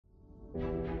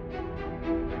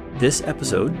This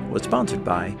episode was sponsored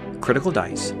by Critical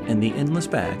Dice and the Endless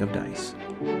Bag of Dice.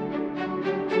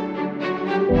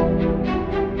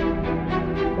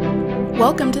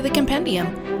 Welcome to the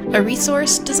Compendium, a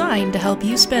resource designed to help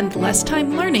you spend less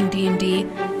time learning D&D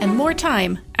and more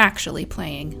time actually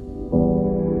playing.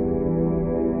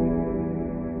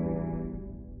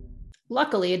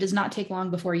 Luckily, it does not take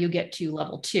long before you get to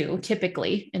level 2,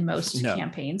 typically in most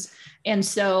campaigns. And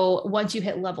so once you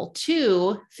hit level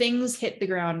 2, things hit the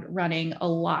ground running a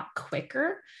lot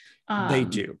quicker. They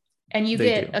do. And you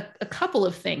get a couple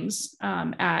of things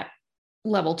at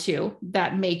level 2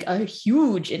 that make a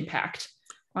huge impact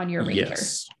on your ranger.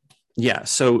 Yes. Yeah.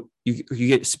 So you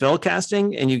get spell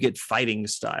casting and you get fighting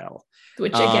style.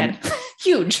 Which again,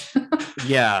 huge.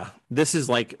 Yeah, this is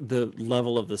like the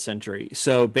level of the century.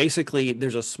 So basically,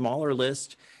 there's a smaller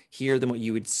list here than what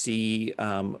you would see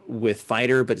with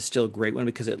fighter, but it's still a great one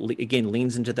because it again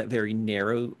leans into that very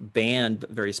narrow band,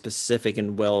 but very specific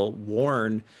and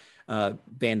well-worn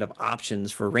band of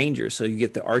options for rangers. So you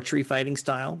get the archery fighting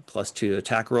style, +2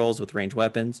 attack rolls with ranged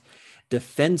weapons.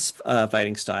 Defense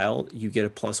fighting style, you get a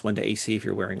 +1 to AC if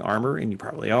you're wearing armor, and you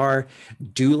probably are.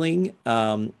 Dueling,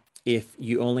 if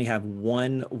you only have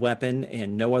one weapon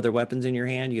and no other weapons in your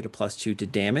hand, you get a +2 to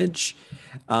damage.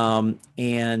 And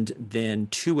then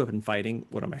 2-weapon fighting,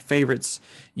 one of my favorites.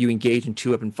 You engage in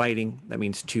 2-weapon fighting. That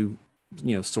means 2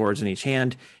 swords in each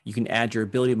hand. You can add your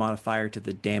ability modifier to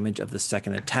the damage of the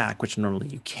second attack, which normally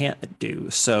you can't do.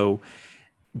 So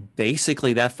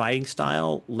basically that fighting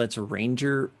style lets a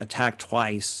ranger attack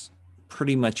twice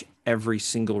pretty much every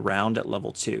single round at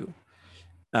level 2.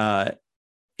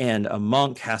 And a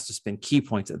monk has to spend key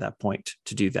points at that point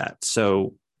to do that.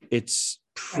 So it's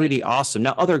pretty awesome.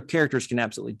 Now, other characters can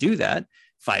absolutely do that.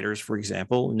 Fighters, for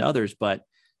example, and others, but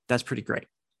that's pretty great.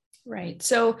 Right.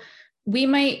 So we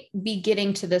might be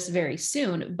getting to this very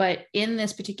soon, but in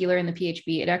this particular, in the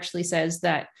PHB, it actually says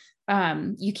that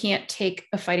you can't take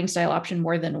a fighting style option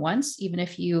more than once, even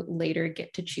if you later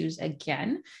get to choose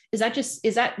again. Is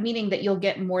that meaning that you'll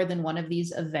get more than one of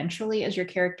these eventually as your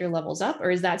character levels up?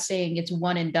 Or is that saying it's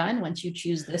one and done? Once you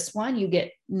choose this one, you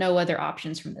get no other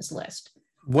options from this list?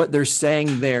 What they're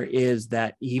saying there is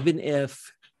that even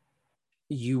if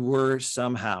you were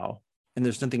somehow, and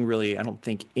there's nothing really, I don't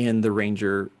think, in the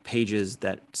Ranger pages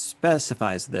that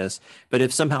specifies this, but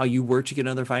if somehow you were to get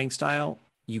another fighting style,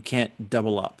 you can't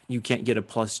double up. You can't get a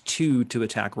 +2 to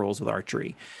attack rolls with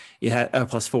archery. You have a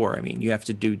 +4. I mean, you have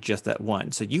to do just that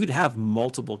one. So you could have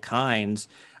multiple kinds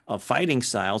of fighting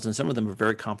styles, and some of them are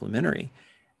very complementary,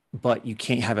 but you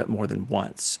can't have it more than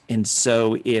once. And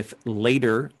so if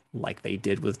later, like they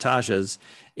did with Tasha's,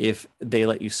 if they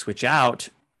let you switch out,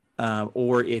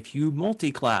 or if you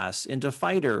multi-class into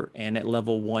fighter and at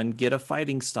level 1 get a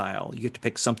fighting style, you get to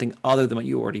pick something other than what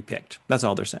you already picked. That's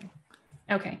all they're saying.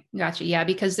 Okay, gotcha. Yeah,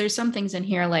 because there's some things in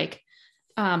here like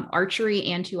archery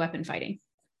and 2-weapon fighting.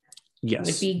 Yes,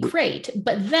 would be great.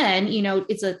 But then,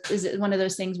 is it one of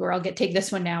those things where I'll take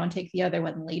this one now and take the other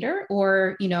one later?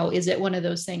 Or, is it one of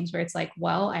those things where it's like,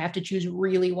 well, I have to choose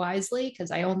really wisely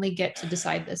because I only get to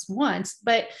decide this once.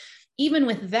 But even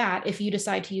with that, if you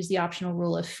decide to use the optional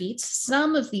rule of feats,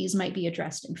 some of these might be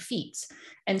addressed in feats.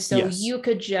 And so you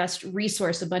could just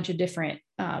resource a bunch of different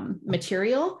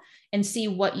material and see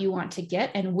what you want to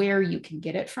get and where you can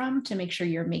get it from to make sure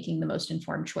you're making the most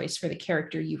informed choice for the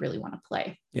character you really want to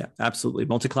play. Yeah, absolutely.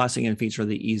 Multiclassing and feats are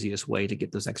the easiest way to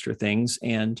get those extra things.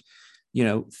 And,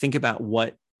 think about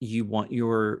what you want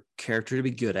your character to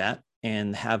be good at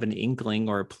and have an inkling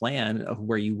or a plan of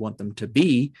where you want them to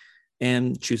be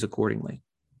and choose accordingly.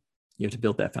 You have to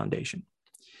build that foundation.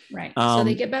 Right. So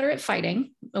they get better at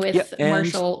fighting with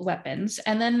martial weapons.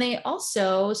 And then they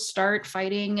also start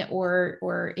fighting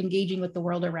or engaging with the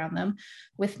world around them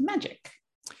with magic.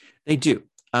 They do.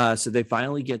 So they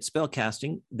finally get spell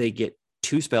casting. They get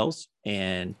 2 spells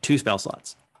and 2 spell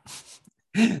slots.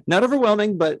 Not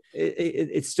overwhelming, but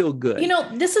it's still good.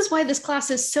 This is why this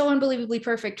class is so unbelievably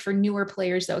perfect for newer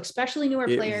players, though, especially newer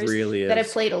players that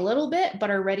have played a little bit but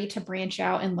are ready to branch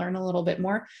out and learn a little bit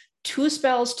more. 2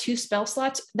 spells, 2 spell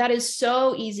slots. That is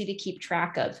so easy to keep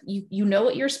track of. You know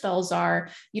what your spells are.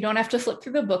 You don't have to flip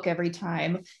through the book every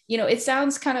time. It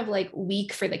sounds kind of like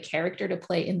weak for the character to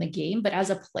play in the game, but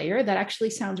as a player, that actually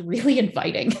sounds really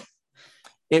inviting.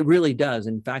 It really does.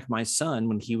 In fact, my son,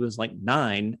 when he was like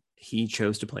 9, he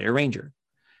chose to play a ranger.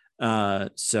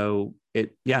 So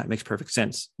it makes perfect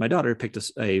sense. My daughter picked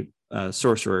a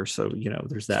sorcerer, so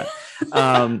there's that.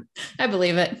 I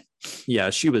believe it. Yeah,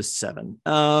 she was 7.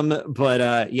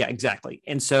 But exactly.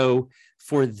 And so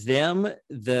for them,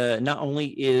 not only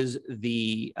is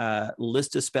the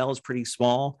list of spells pretty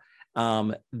small,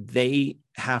 They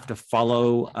have to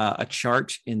follow a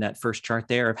chart in that first chart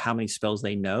there of how many spells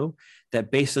they know. That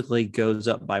basically goes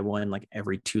up by one like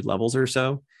every 2 levels or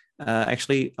so.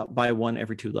 Actually, up by one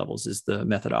every 2 levels is the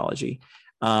methodology.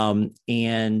 And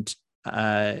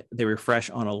they refresh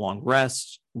on a long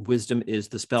rest. Wisdom is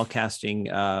the spell casting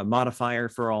modifier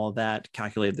for all of that,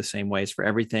 calculated the same ways for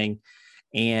everything.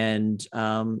 And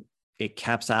it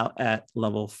caps out at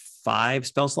level 5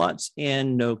 spell slots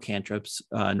and no cantrips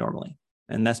normally.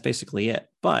 And that's basically it.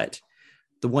 But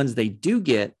the ones they do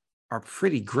get are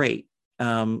pretty great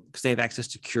because they have access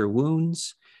to Cure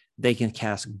Wounds. They can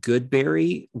cast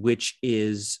Goodberry, which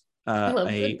is I love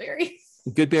Goodberry.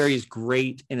 Goodberry is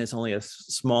great, and it's only a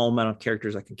small amount of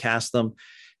characters that can cast them.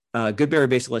 Goodberry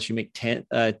basically lets you make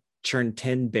turn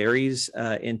 10 berries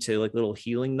into like little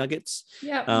healing nuggets.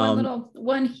 Yeah,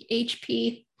 one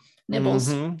HP nibbles,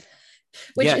 mm-hmm.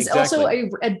 which is also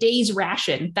a day's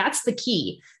ration. That's the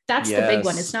key. That's the big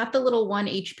one. It's not the little 1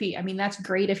 HP. I mean, that's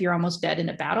great if you're almost dead in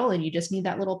a battle and you just need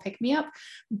that little pick me up.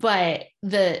 But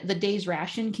the day's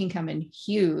ration can come in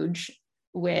huge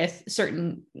with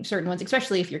certain ones,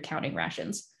 especially if you're counting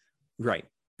rations. Right.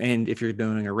 And if you're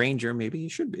doing a ranger, maybe you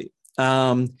should be.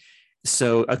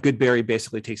 So a Goodberry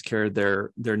basically takes care of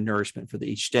their nourishment for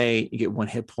each day. You get 1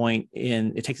 hit point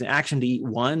in. It takes an action to eat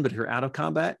 1, but if you're out of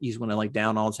combat, you just want to like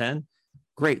down all 10.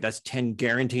 Great. That's 10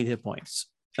 guaranteed hit points.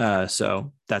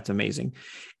 So that's amazing.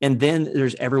 And then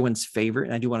there's everyone's favorite,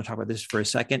 and I do want to talk about this for a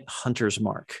second, Hunter's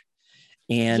Mark.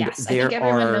 And yes, I think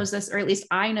everyone knows this, or at least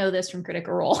I know this from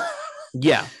Critical Role.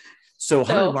 Yeah. So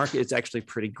Hunter's Mark is actually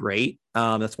pretty great.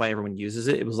 That's why everyone uses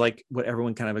it. It was like what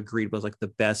everyone kind of agreed was like the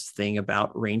best thing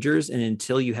about Rangers. And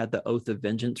until you had the Oath of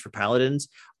Vengeance for Paladins,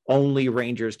 only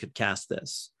Rangers could cast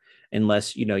this,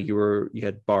 unless you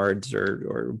had bards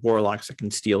or warlocks that can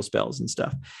steal spells and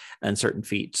stuff and certain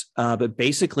feats. But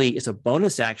basically, it's a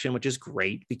bonus action, which is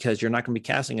great because you're not going to be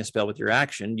casting a spell with your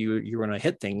action. You're going to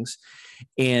hit things,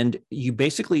 and you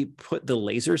basically put the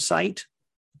laser sight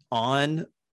on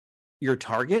your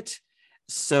target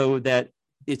so that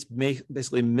it's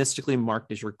basically mystically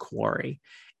marked as your quarry,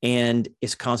 and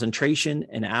it's concentration,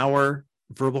 an hour,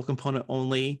 verbal component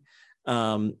only.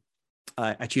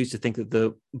 I choose to think that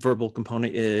the verbal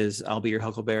component is I'll be your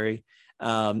Huckleberry.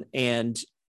 And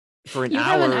for an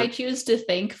hour, I choose to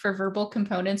think for verbal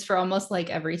components for almost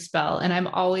like every spell. And I'm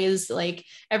always like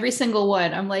every single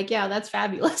one. I'm like, yeah, that's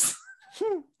fabulous.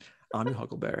 I'm your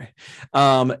Huckleberry.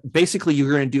 Basically,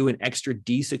 you're going to do an extra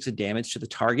D6 of damage to the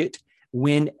target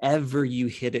whenever you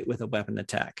hit it with a weapon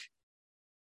attack.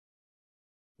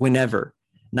 Whenever,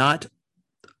 not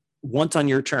once on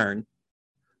your turn,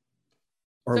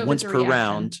 or once per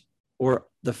round, or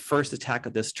the first attack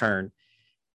of this turn,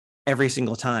 every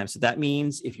single time. So that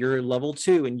means if you're level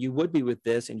 2 and you would be with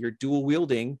this and you're dual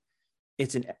wielding,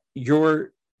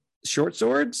 your short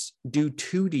swords do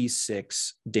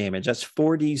 2d6 damage. That's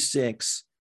 4d6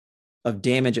 of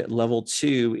damage at level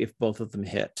 2 if both of them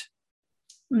hit.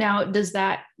 Now, does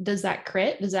that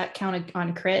crit? Does that count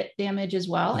on crit damage as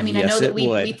well? I mean, yes, I know that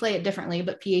we play it differently,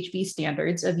 but PHB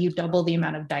standards of you double the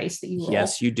amount of dice that you roll.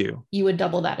 Yes, you do. You would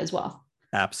double that as well.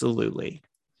 Absolutely.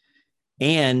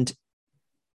 And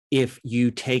if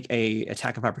you take a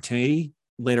attack of opportunity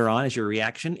later on as your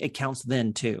reaction, it counts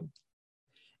then too.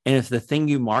 And if the thing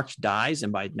you marked dies,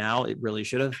 and by now it really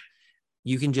should have,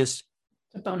 you can just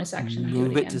a bonus action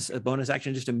move it to a bonus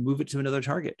action just to move it to another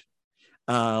target.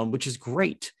 Which is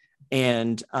great.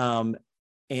 And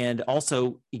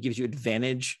also it gives you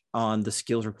advantage on the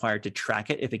skills required to track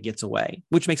it if it gets away,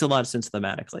 which makes a lot of sense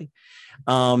thematically.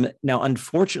 Now,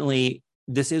 unfortunately,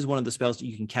 this is one of the spells that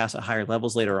you can cast at higher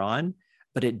levels later on,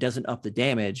 but it doesn't up the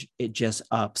damage. It just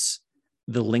ups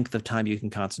the length of time you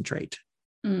can concentrate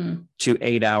to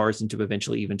 8 hours and to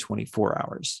eventually even 24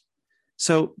 hours.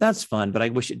 So that's fun, but I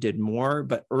wish it did more.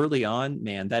 But early on,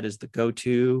 man, that is the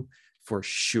go-to for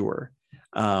sure.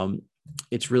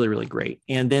 It's really, really great.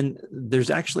 And then there's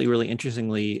actually really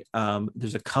interestingly,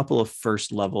 there's a couple of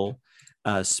first level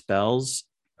spells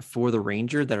for the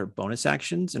Ranger that are bonus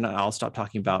actions. And I'll stop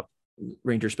talking about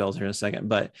Ranger spells here in a second,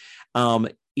 but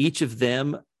each of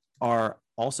them are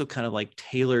also kind of like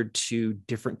tailored to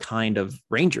different kind of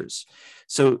Rangers.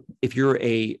 So if you're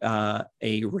a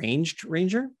ranged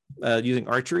Ranger using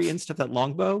archery and stuff, that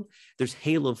longbow, there's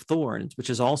Hail of Thorns, which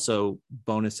is also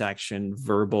bonus action,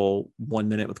 verbal, 1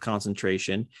 minute with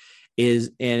concentration.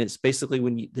 And it's basically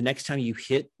when the next time you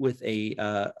hit with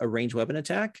a ranged weapon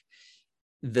attack,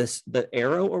 the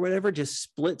arrow or whatever just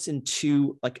splits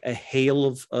into like a hail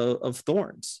of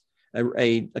thorns,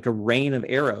 like a rain of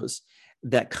arrows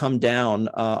that come down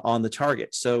on the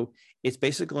target. So it's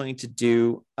basically going to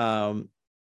do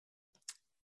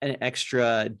an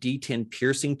extra D10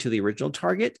 piercing to the original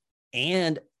target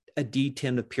and a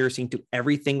D10 of piercing to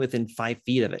everything within 5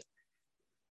 feet of it.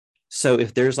 So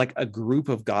if there's like a group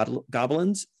of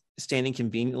goblins standing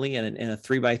conveniently in a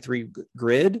 3x3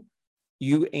 grid,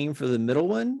 you aim for the middle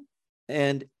one,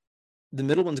 and the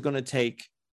middle one's going to take,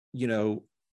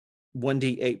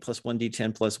 1d8 plus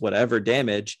 1d10 plus whatever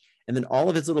damage. And then all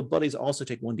of his little buddies also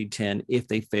take 1d10 if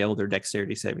they fail their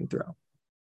dexterity saving throw,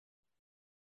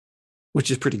 which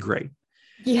is pretty great.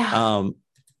 Yeah.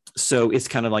 So it's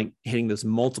kind of like hitting those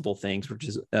multiple things, which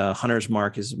is Hunter's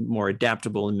Mark is more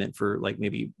adaptable and meant for like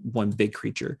maybe one big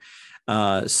creature.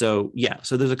 So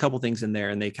there's a couple things in there,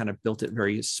 and they kind of built it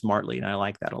very smartly, and I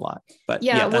like that a lot. But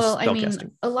well, I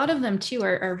mean, a lot of them too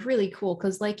are really cool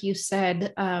because, like you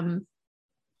said,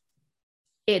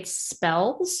 it's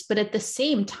spells, but at the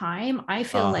same time, I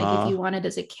feel like if you wanted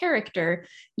as a character,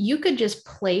 you could just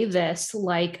play this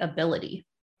like ability.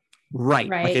 Right.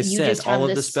 Like I said, all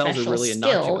of the spells are really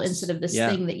innocuous instead of this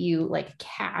thing that you like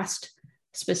cast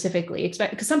specifically.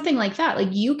 Because something like that, like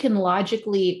you can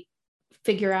logically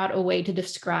figure out a way to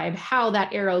describe how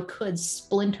that arrow could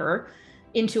splinter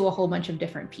into a whole bunch of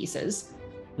different pieces.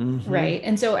 Mm-hmm. Right.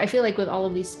 And so I feel like with all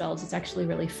of these spells, it's actually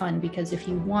really fun because if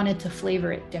you wanted to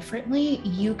flavor it differently,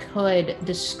 you could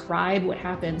describe what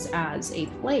happens as a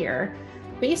player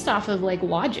based off of like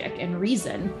logic and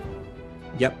reason.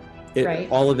 Yep. Right.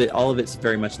 All of it's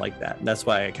very much like that. And that's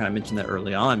why I kind of mentioned that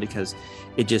early on, because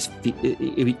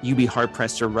you'd be hard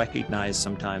pressed to recognize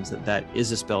sometimes that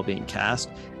is a spell being cast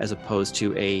as opposed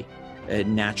to a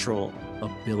natural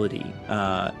ability.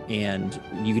 And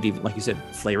you could even, like you said,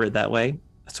 flavor it that way.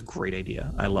 That's a great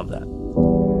idea. I love that.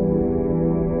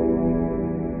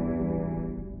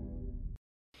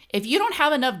 If you don't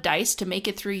have enough dice to make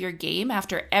it through your game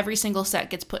after every single set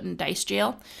gets put in dice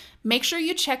jail, make sure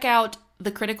you check out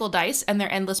the Critical Dice and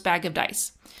their Endless Bag of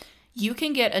Dice. You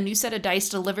can get a new set of dice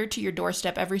delivered to your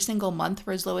doorstep every single month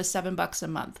for as low as $7 a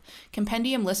month.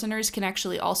 Compendium listeners can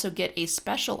actually also get a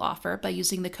special offer by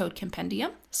using the code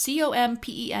Compendium,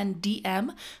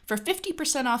 COMPENDM, for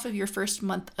 50% off of your first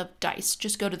month of dice.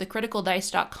 Just go to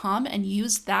thecriticaldice.com and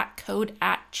use that code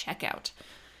at checkout.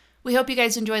 We hope you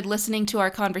guys enjoyed listening to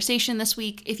our conversation this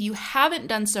week. If you haven't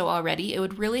done so already, it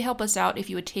would really help us out if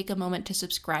you would take a moment to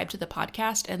subscribe to the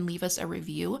podcast and leave us a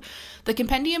review. The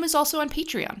Compendium is also on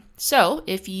Patreon. So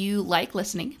if you like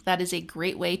listening, that is a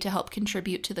great way to help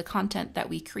contribute to the content that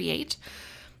we create.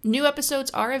 New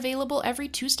episodes are available every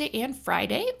Tuesday and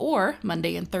Friday, or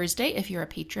Monday and Thursday if you're a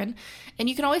patron. And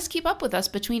you can always keep up with us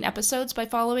between episodes by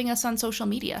following us on social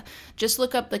media. Just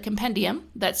look up the Compendium,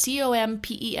 that's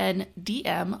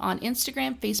COMPENDM, on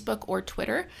Instagram, Facebook, or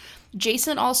Twitter.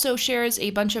 Jason also shares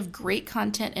a bunch of great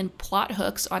content and plot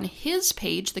hooks on his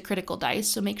page, The Critical Dice,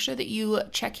 so make sure that you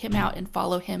check him out and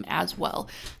follow him as well.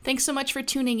 Thanks so much for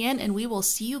tuning in, and we will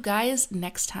see you guys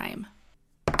next time.